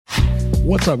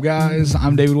What's up, guys?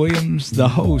 I'm David Williams, the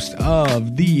host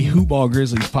of the Hoop Ball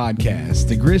Grizzlies podcast.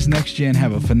 The Grizz Next Gen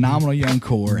have a phenomenal young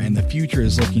core, and the future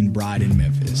is looking bright in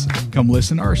Memphis. Come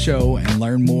listen to our show and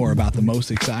learn more about the most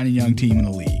exciting young team in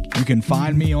the league. You can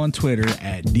find me on Twitter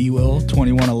at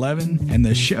dwill2111, and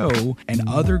the show and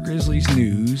other Grizzlies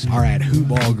news are at Hoop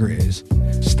Ball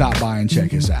Grizz. Stop by and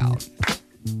check us out.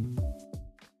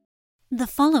 The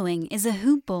following is a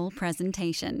Hoop Ball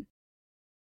presentation.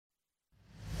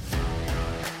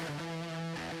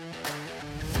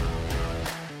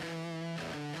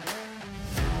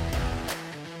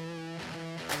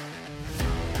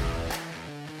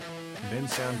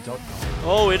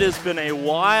 Oh, it has been a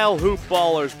while, Hoop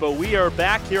Ballers, but we are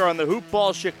back here on the Hoop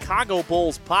Ball Chicago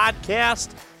Bulls podcast.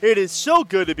 It is so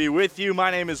good to be with you.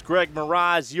 My name is Greg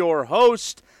Mraz, your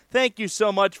host. Thank you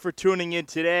so much for tuning in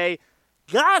today.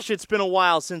 Gosh, it's been a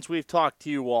while since we've talked to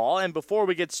you all, and before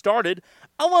we get started,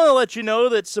 I want to let you know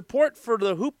that support for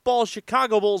the Hoop Ball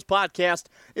Chicago Bulls podcast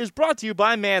is brought to you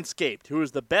by Manscaped, who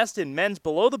is the best in men's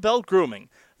below-the-belt grooming.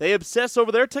 They obsess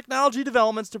over their technology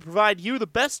developments to provide you the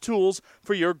best tools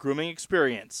for your grooming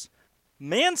experience.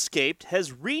 Manscaped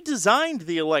has redesigned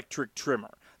the electric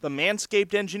trimmer. The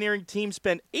Manscaped engineering team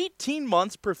spent 18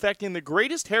 months perfecting the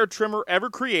greatest hair trimmer ever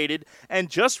created and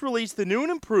just released the new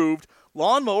and improved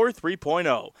Lawnmower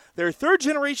 3.0. Their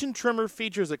third-generation trimmer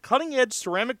features a cutting-edge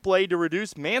ceramic blade to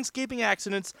reduce manscaping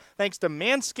accidents thanks to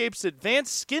Manscaped's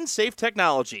advanced skin-safe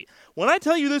technology. When I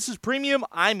tell you this is premium,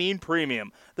 I mean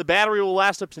premium. The battery will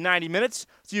last up to 90 minutes,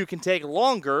 so you can take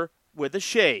longer with a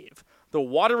shave. The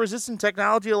water-resistant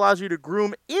technology allows you to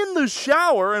groom in the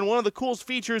shower, and one of the coolest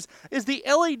features is the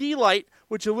LED light,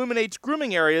 which illuminates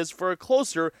grooming areas for a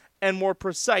closer and more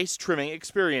precise trimming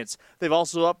experience. They've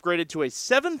also upgraded to a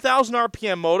 7,000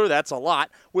 RPM motor, that's a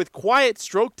lot, with quiet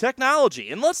stroke technology.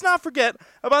 And let's not forget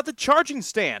about the charging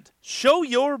stand. Show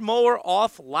your mower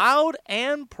off loud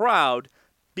and proud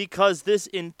because this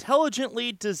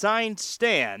intelligently designed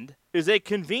stand is a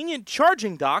convenient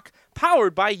charging dock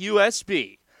powered by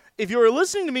USB. If you are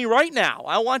listening to me right now,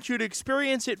 I want you to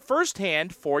experience it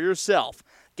firsthand for yourself.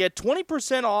 Get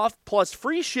 20% off plus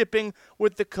free shipping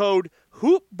with the code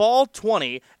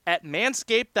HoopBall20 at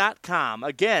Manscaped.com.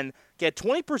 Again, get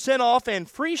 20% off and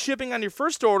free shipping on your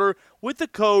first order with the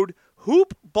code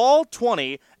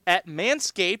HoopBall20 at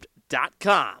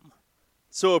Manscaped.com.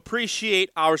 So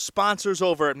appreciate our sponsors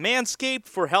over at Manscaped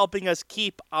for helping us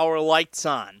keep our lights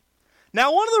on.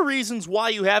 Now, one of the reasons why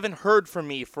you haven't heard from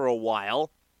me for a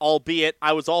while, albeit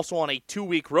I was also on a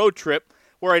 2-week road trip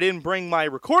where I didn't bring my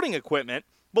recording equipment,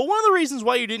 but one of the reasons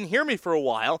why you didn't hear me for a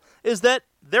while is that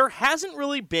there hasn't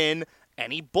really been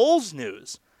any Bulls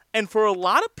news. And for a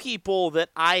lot of people that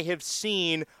I have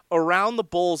seen around the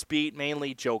Bulls beat,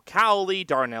 mainly Joe Cowley,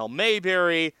 Darnell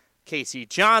Mayberry, Casey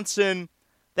Johnson,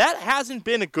 that hasn't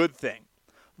been a good thing.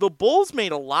 The Bulls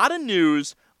made a lot of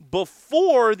news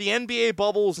before the NBA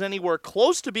bubble was anywhere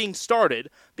close to being started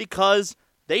because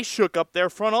they shook up their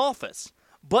front office.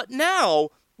 But now,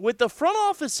 with the front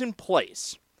office in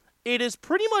place, it has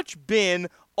pretty much been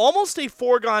almost a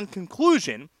foregone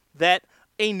conclusion that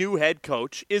a new head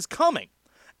coach is coming.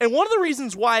 And one of the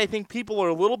reasons why I think people are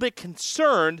a little bit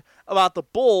concerned about the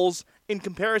Bulls in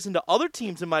comparison to other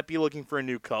teams that might be looking for a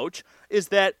new coach is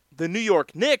that the New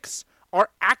York Knicks are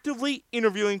actively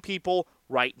interviewing people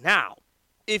right now.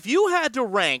 If you had to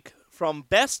rank from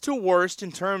best to worst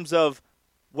in terms of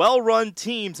well-run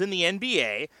teams in the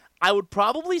NBA, I would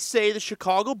probably say the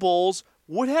Chicago Bulls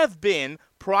would have been,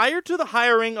 prior to the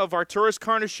hiring of Arturas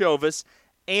Karnisovas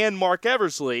and Mark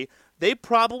Eversley, they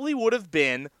probably would have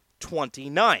been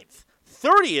 29th.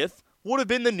 30th would have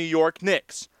been the New York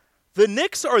Knicks. The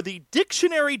Knicks are the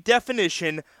dictionary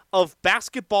definition of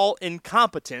basketball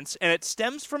incompetence, and it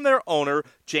stems from their owner,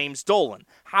 James Dolan.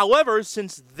 However,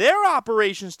 since their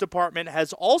operations department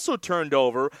has also turned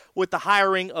over with the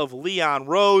hiring of Leon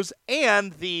Rose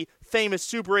and the famous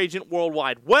super agent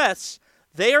Worldwide Wes,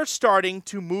 they are starting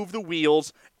to move the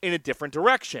wheels in a different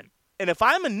direction. And if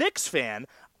I'm a Knicks fan,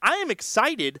 I am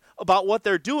excited about what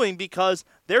they're doing because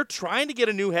they're trying to get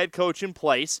a new head coach in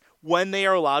place when they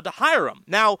are allowed to hire him.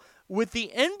 Now, with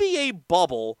the NBA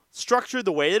bubble structured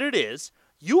the way that it is,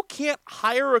 you can't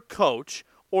hire a coach,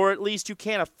 or at least you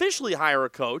can't officially hire a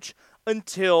coach,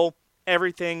 until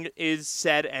everything is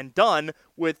said and done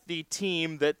with the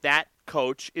team that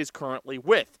coach is currently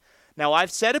with. Now,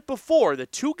 I've said it before, the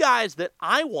two guys that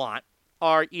I want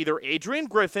are either Adrian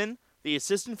Griffin, the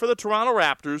assistant for the Toronto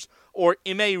Raptors, or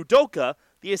Ime Udoka,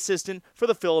 the assistant for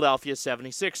the Philadelphia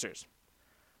 76ers.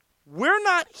 We're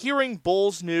not hearing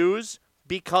Bulls news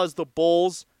because the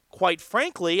Bulls, quite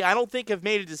frankly, I don't think have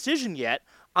made a decision yet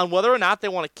on whether or not they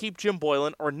want to keep Jim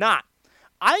Boylen or not.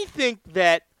 I think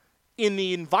that in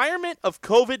the environment of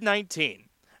COVID-19,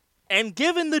 and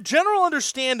given the general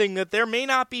understanding that there may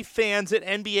not be fans at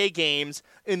NBA games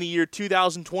in the year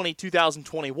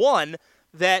 2020-2021,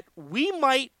 that we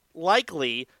might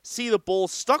likely see the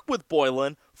Bulls stuck with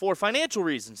Boylen for financial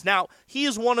reasons. Now, he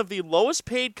is one of the lowest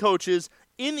paid coaches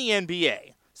in the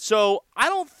NBA, so I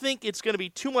don't think it's going to be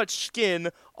too much skin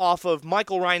off of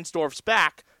Michael Reinsdorf's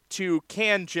back to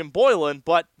can Jim Boylen,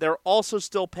 but they're also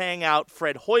still paying out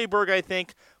Fred Hoiberg, I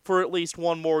think, for at least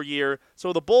one more year,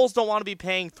 so the Bulls don't want to be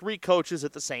paying 3 coaches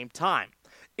at the same time.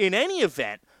 In any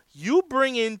event, you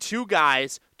bring in 2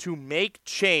 guys to make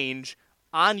change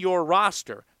on your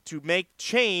roster, to make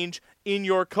change in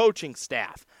your coaching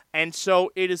staff, and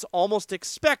so it is almost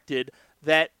expected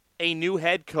that a new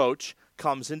head coach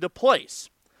comes into place.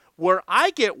 Where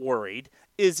I get worried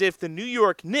is if the New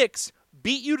York Knicks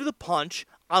beat you to the punch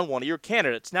on one of your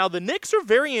candidates. Now, the Knicks are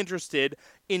very interested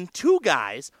in 2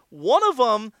 guys. One of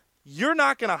them you're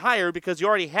not going to hire because you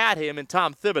already had him in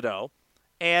Tom Thibodeau,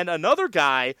 and another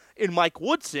guy in Mike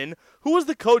Woodson, who was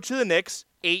the coach of the Knicks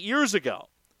 8 years ago.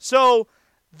 So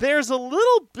there's a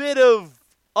little bit of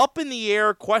up in the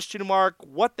air question mark,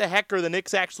 what the heck are the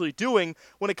Knicks actually doing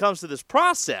when it comes to this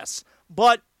process?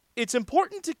 But it's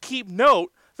important to keep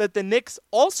note that the Knicks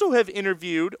also have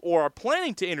interviewed, or are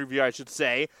planning to interview, I should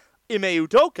say, Ime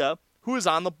Udoka, who is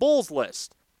on the Bulls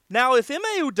list. Now, if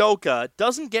Ime Udoka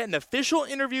doesn't get an official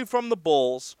interview from the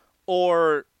Bulls,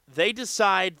 or they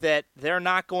decide that they're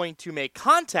not going to make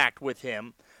contact with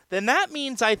him, then that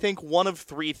means, I think, one of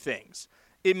 3 things.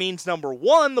 It means, number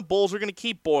 1, the Bulls are going to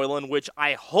keep Boylen, which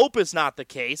I hope is not the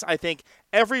case. I think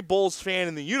every Bulls fan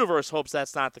in the universe hopes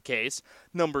that's not the case.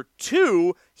 Number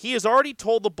 2, he has already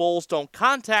told the Bulls, don't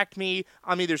contact me.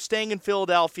 I'm either staying in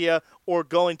Philadelphia or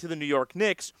going to the New York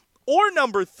Knicks. Or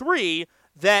number 3,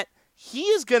 that he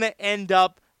is going to end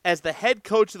up as the head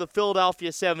coach of the Philadelphia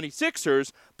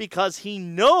 76ers because he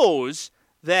knows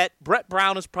that Brett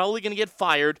Brown is probably going to get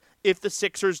fired if the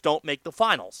Sixers don't make the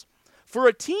finals. For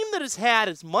a team that has had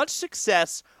as much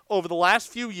success over the last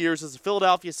few years as the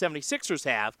Philadelphia 76ers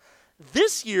have,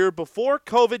 this year, before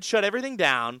COVID shut everything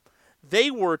down,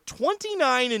 they were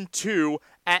 29-2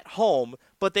 at home,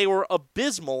 but they were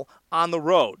abysmal on the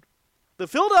road. The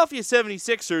Philadelphia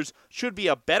 76ers should be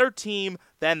a better team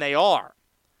than they are.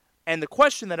 And the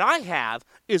question that I have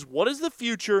is, what is the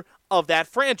future of that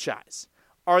franchise?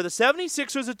 Are the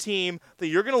 76ers a team that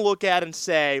you're going to look at and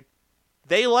say,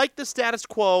 they like the status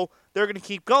quo, they're going to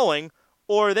keep going,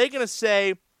 or are they going to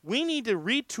say, we need to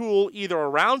retool either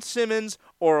around Simmons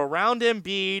or around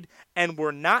Embiid, and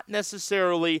we're not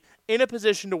necessarily in a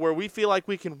position to where we feel like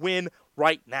we can win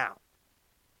right now?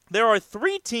 There are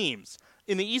 3 teams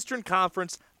in the Eastern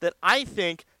Conference that I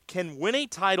think can win a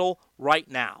title right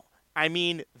now. I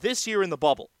mean, this year in the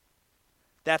bubble.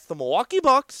 That's the Milwaukee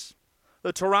Bucks,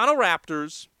 the Toronto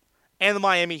Raptors, and the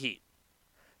Miami Heat.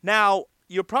 Now,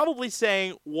 you're probably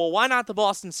saying, well, why not the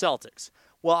Boston Celtics?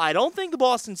 Well, I don't think the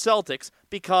Boston Celtics,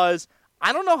 because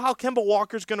I don't know how Kemba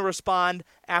Walker's going to respond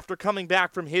after coming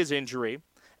back from his injury.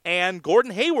 And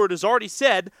Gordon Hayward has already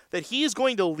said that he is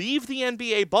going to leave the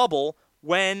NBA bubble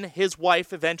when his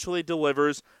wife eventually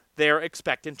delivers their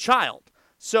expectant child.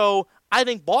 So I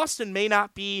think Boston may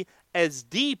not be as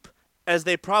deep as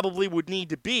they probably would need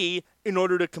to be in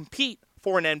order to compete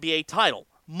for an NBA title.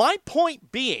 My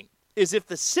point being is, if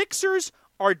the Sixers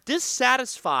are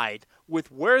dissatisfied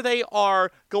with where they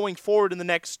are going forward in the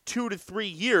next 2 to 3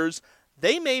 years,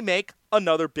 they may make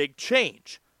another big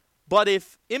change. But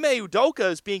if Ime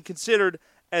Udoka is being considered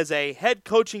as a head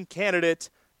coaching candidate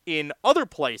in other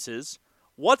places,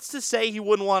 what's to say he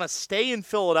wouldn't want to stay in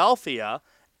Philadelphia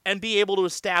and be able to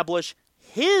establish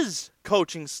his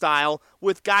coaching style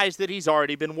with guys that he's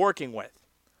already been working with?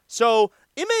 So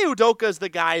Ime Udoka is the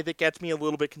guy that gets me a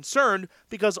little bit concerned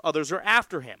because others are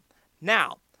after him.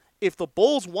 Now, if the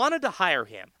Bulls wanted to hire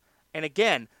him, and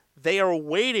again, they are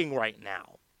waiting right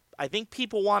now, I think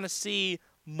people want to see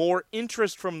more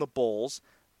interest from the Bulls,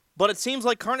 but it seems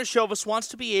like Karnisovas wants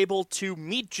to be able to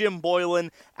meet Jim Boylen,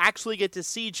 actually get to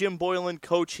see Jim Boylen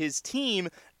coach his team,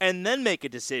 and then make a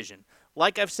decision.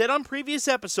 Like I've said on previous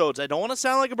episodes, I don't want to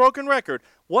sound like a broken record.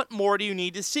 What more do you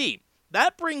need to see?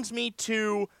 That brings me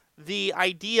to the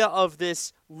idea of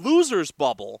this losers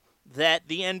bubble that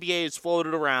the NBA has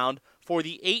floated around for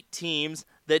the 8 teams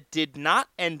that did not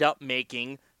end up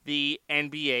making the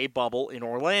NBA bubble in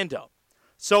Orlando.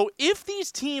 So if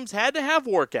these teams had to have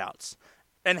workouts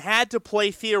and had to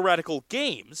play theoretical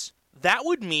games, that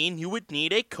would mean you would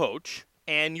need a coach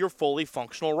and your fully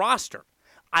functional roster.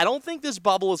 I don't think this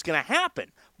bubble is going to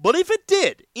happen, but if it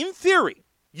did, in theory,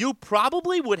 you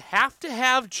probably would have to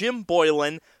have Jim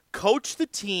Boylen coach the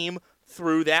team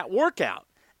through that workout.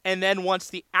 And then once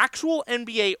the actual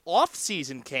NBA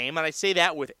offseason came, and I say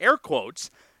that with air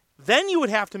quotes, then you would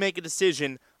have to make a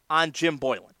decision on Jim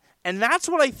Boylen. And that's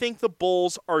what I think the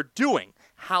Bulls are doing.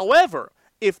 However,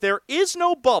 if there is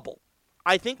no bubble,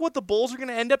 I think what the Bulls are going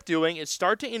to end up doing is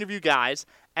start to interview guys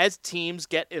as teams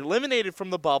get eliminated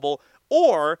from the bubble,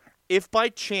 or if by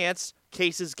chance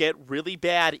cases get really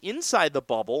bad inside the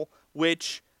bubble,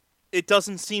 which it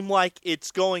doesn't seem like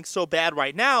it's going so bad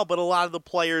right now, but a lot of the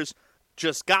players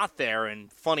just got there,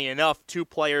 and funny enough, 2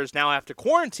 players now have to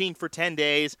quarantine for 10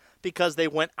 days because they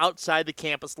went outside the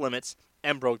campus limits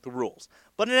and broke the rules.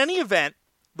 But in any event,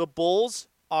 the Bulls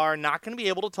are not going to be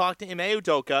able to talk to Ime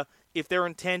Udoka if their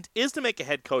intent is to make a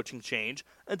head coaching change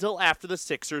until after the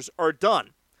Sixers are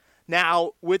done.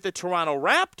 Now, with the Toronto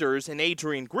Raptors and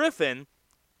Adrian Griffin,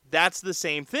 that's the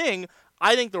same thing.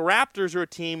 I think the Raptors are a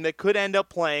team that could end up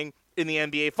playing in the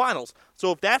NBA Finals.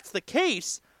 So if that's the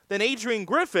case, then Adrian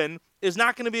Griffin is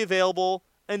not going to be available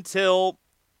until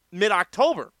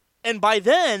mid-October. And by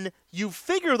then, you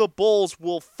figure the Bulls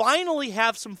will finally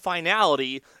have some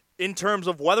finality in terms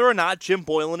of whether or not Jim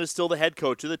Boylen is still the head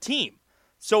coach of the team.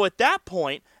 So at that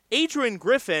point, Adrian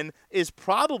Griffin is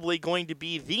probably going to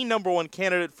be the number 1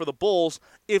 candidate for the Bulls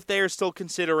if they are still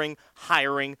considering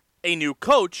hiring a new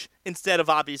coach instead of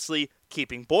obviously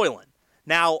keeping Boylen.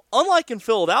 Now, unlike in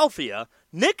Philadelphia,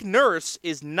 Nick Nurse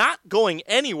is not going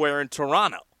anywhere in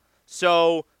Toronto.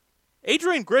 So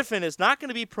Adrian Griffin is not going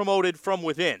to be promoted from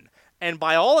within. And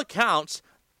by all accounts,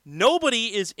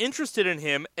 nobody is interested in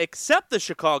him except the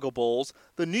Chicago Bulls.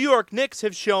 The New York Knicks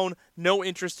have shown no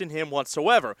interest in him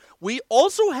whatsoever. We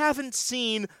also haven't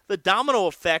seen the domino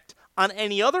effect on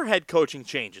any other head coaching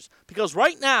changes, because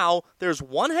right now there's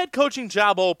 1 head coaching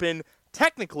job open.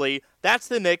 Technically, that's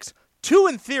the Knicks. 2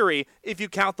 in theory if you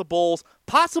count the Bulls.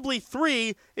 Possibly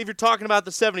 3 if you're talking about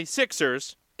the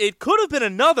 76ers. It could have been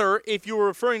another if you were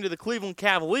referring to the Cleveland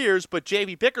Cavaliers, but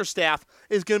J.B. Bickerstaff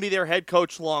is going to be their head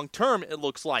coach long term, it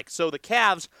looks like. So the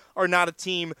Cavs are not a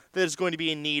team that is going to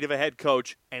be in need of a head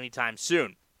coach anytime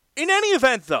soon. In any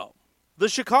event, though, the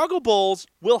Chicago Bulls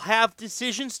will have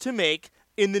decisions to make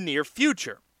in the near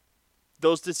future.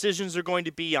 Those decisions are going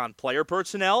to be on player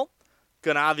personnel,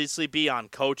 going to obviously be on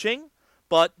coaching,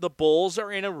 but the Bulls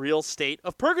are in a real state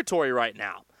of purgatory right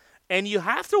now. And you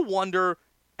have to wonder,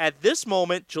 at this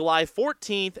moment, July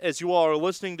 14th, as you all are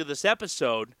listening to this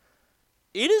episode,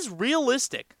 it is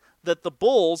realistic that the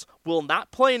Bulls will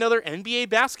not play another NBA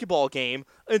basketball game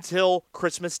until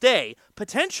Christmas Day,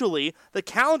 potentially the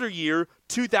calendar year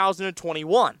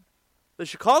 2021. The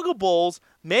Chicago Bulls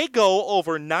may go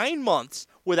over 9 months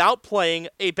without playing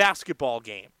a basketball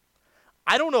game.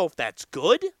 I don't know if that's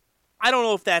good. I don't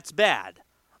know if that's bad.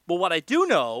 But what I do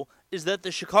know is that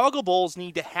the Chicago Bulls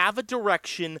need to have a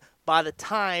direction by the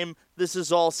time this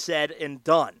is all said and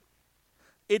done.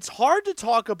 It's hard to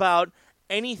talk about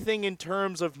anything in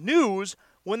terms of news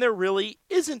when there really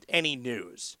isn't any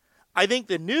news. I think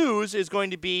the news is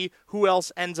going to be who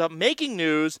else ends up making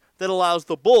news that allows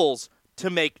the Bulls to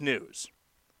make news.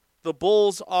 The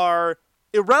Bulls are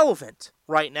irrelevant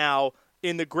right now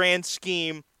in the grand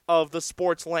scheme of the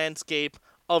sports landscape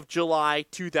of July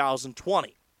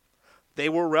 2020. They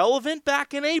were relevant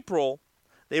back in April.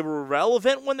 They were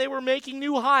relevant when they were making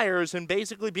new hires and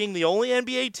basically being the only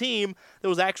NBA team that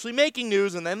was actually making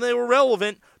news, and then they were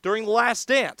relevant during The Last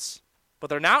Dance. But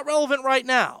they're not relevant right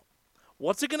now.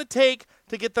 What's it going to take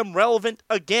to get them relevant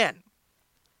again?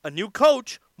 A new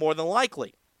coach, more than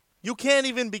likely. You can't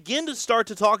even begin to start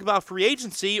to talk about free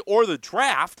agency or the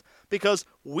draft because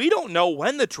we don't know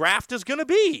when the draft is going to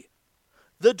be.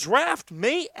 The draft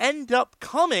may end up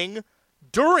coming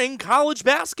during college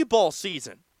basketball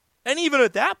season. And even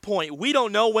at that point, we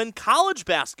don't know when college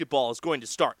basketball is going to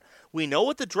start. We know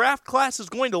what the draft class is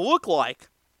going to look like,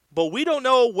 but we don't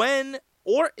know when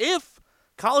or if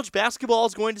college basketball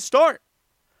is going to start.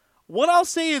 What I'll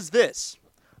say is this.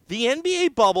 The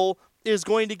NBA bubble is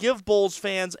going to give Bulls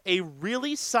fans a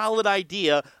really solid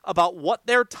idea about what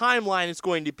their timeline is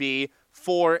going to be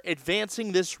for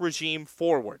advancing this regime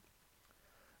forward.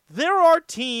 There are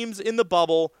teams in the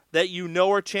bubble that you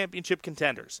know are championship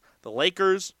contenders. The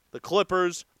Lakers, the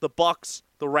Clippers, the Bucks,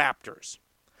 the Raptors.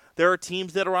 There are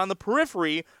teams that are on the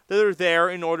periphery that are there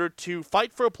in order to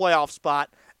fight for a playoff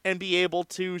spot and be able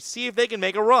to see if they can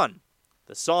make a run.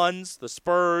 The Suns, the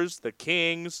Spurs, the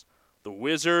Kings, the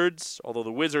Wizards, although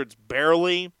the Wizards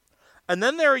barely. And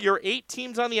then there are your 8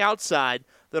 teams on the outside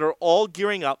that are all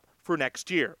gearing up for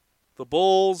next year. The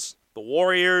Bulls, the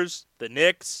Warriors, the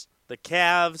Knicks, the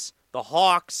Cavs, the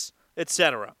Hawks,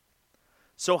 etc.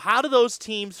 So how do those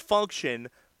teams function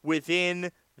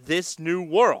within this new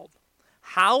world?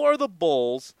 how are the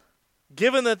Bulls,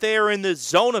 given that they are in this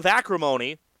zone of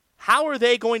acrimony, how are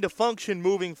they going to function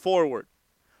moving forward?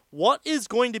 What is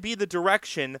going to be the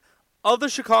direction of the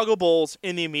Chicago Bulls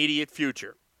in the immediate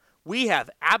future? We have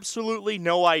absolutely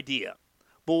no idea.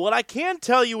 But what I can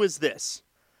tell you is this.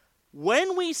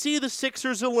 When we see the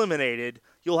Sixers eliminated,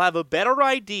 you'll have a better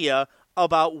idea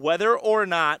about whether or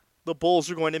not the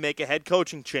Bulls are going to make a head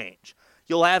coaching change.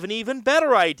 You'll have an even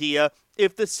better idea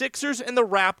if the Sixers and the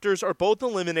Raptors are both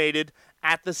eliminated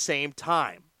at the same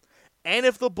time. And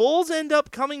if the Bulls end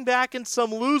up coming back in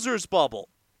some loser's bubble,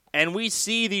 and we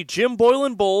see the Jim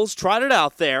Boylen Bulls trotted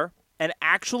out there and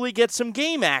actually get some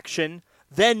game action,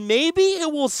 then maybe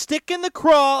it will stick in the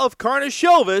craw of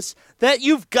Karnisovas that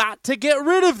you've got to get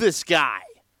rid of this guy.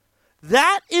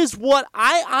 That is what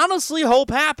I honestly hope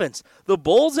happens. The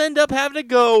Bulls end up having to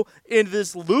go into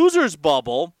this loser's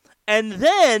bubble, and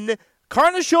then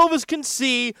Karnisovas can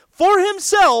see for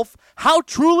himself how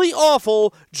truly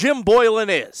awful Jim Boylen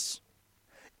is.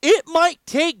 It might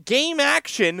take game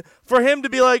action for him to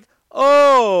be like,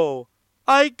 oh,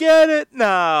 I get it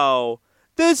now.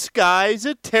 This guy's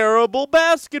a terrible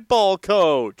basketball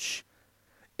coach.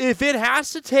 If it has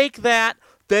to take that,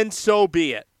 then so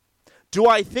be it. Do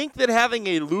I think that having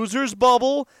a loser's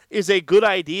bubble is a good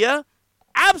idea?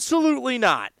 Absolutely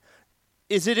not.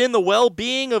 Is it in the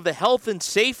well-being of the health and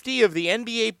safety of the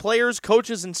NBA players,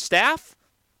 coaches, and staff?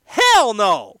 Hell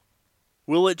no!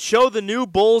 Will it show the new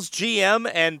Bulls GM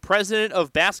and president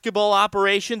of basketball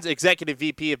operations, executive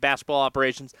VP of basketball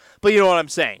operations, but you know what I'm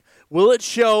saying. Will it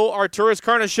show Arturas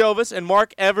Karnisovas and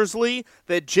Mark Eversley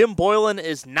that Jim Boylen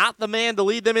is not the man to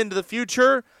lead them into the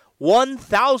future?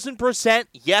 1,000%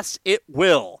 yes, it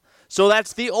will. So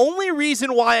that's the only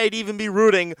reason why I'd even be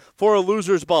rooting for a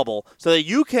loser's bubble, so that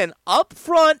you can up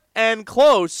front and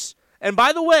close, and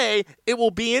by the way, it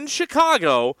will be in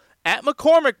Chicago, at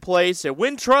McCormick Place, at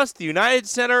Wintrust, the United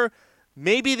Center.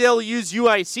 Maybe they'll use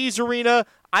UIC's arena.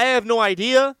 I have no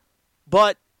idea.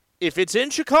 But if it's in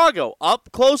Chicago,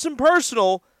 up close and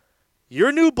personal,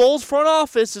 your new Bulls front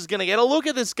office is going to get a look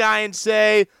at this guy and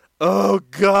say, oh,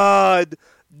 God,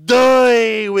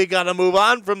 we got to move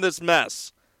on from this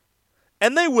mess.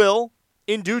 And they will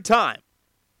in due time.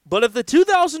 But if the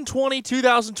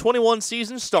 2020-2021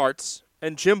 season starts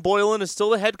and Jim Boylen is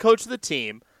still the head coach of the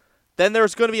team, then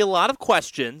there's going to be a lot of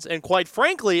questions, and quite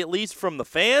frankly, at least from the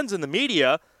fans and the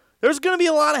media, there's going to be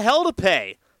a lot of hell to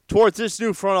pay towards this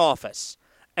new front office.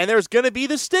 And there's going to be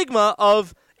the stigma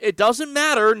of, it doesn't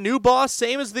matter, new boss,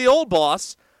 same as the old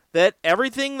boss, that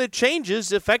everything that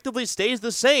changes effectively stays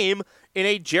the same in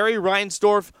a Jerry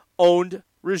Reinsdorf-owned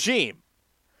regime.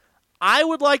 I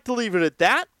would like to leave it at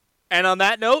that. And on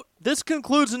that note, this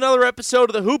concludes another episode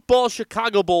of the Hoop Ball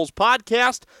Chicago Bulls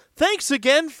podcast. Thanks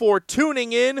again for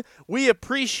tuning in. We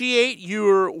appreciate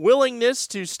your willingness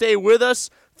to stay with us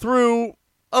through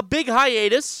a big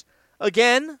hiatus.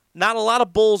 Again, not a lot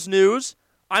of Bulls news.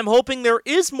 I'm hoping there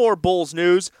is more Bulls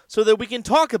news so that we can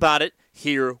talk about it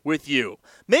here with you.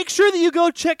 Make sure that you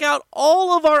go check out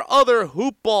all of our other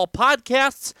Hoop Ball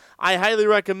podcasts. I highly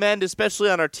recommend, especially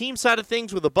on our team side of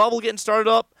things with the bubble getting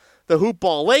started up, the Hoop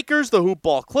Ball Lakers, the Hoop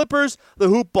Ball Clippers, the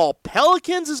Hoop Ball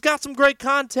Pelicans has got some great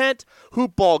content,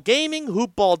 Hoop Ball Gaming,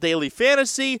 Hoop Ball Daily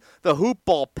Fantasy, the Hoop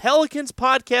Ball Pelicans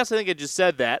podcast, I think I just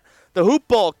said that, the Hoop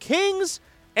Ball Kings,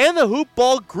 and the Hoop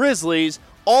Ball Grizzlies,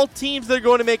 all teams that are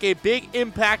going to make a big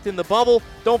impact in the bubble.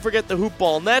 Don't forget the Hoop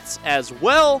Ball Nets as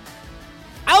well.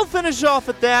 I'll finish off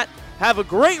at that. Have a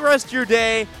great rest of your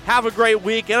day. Have a great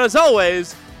week. And as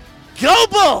always, go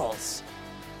Bulls!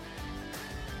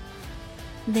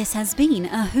 This has been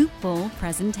a Hoop Ball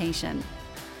presentation.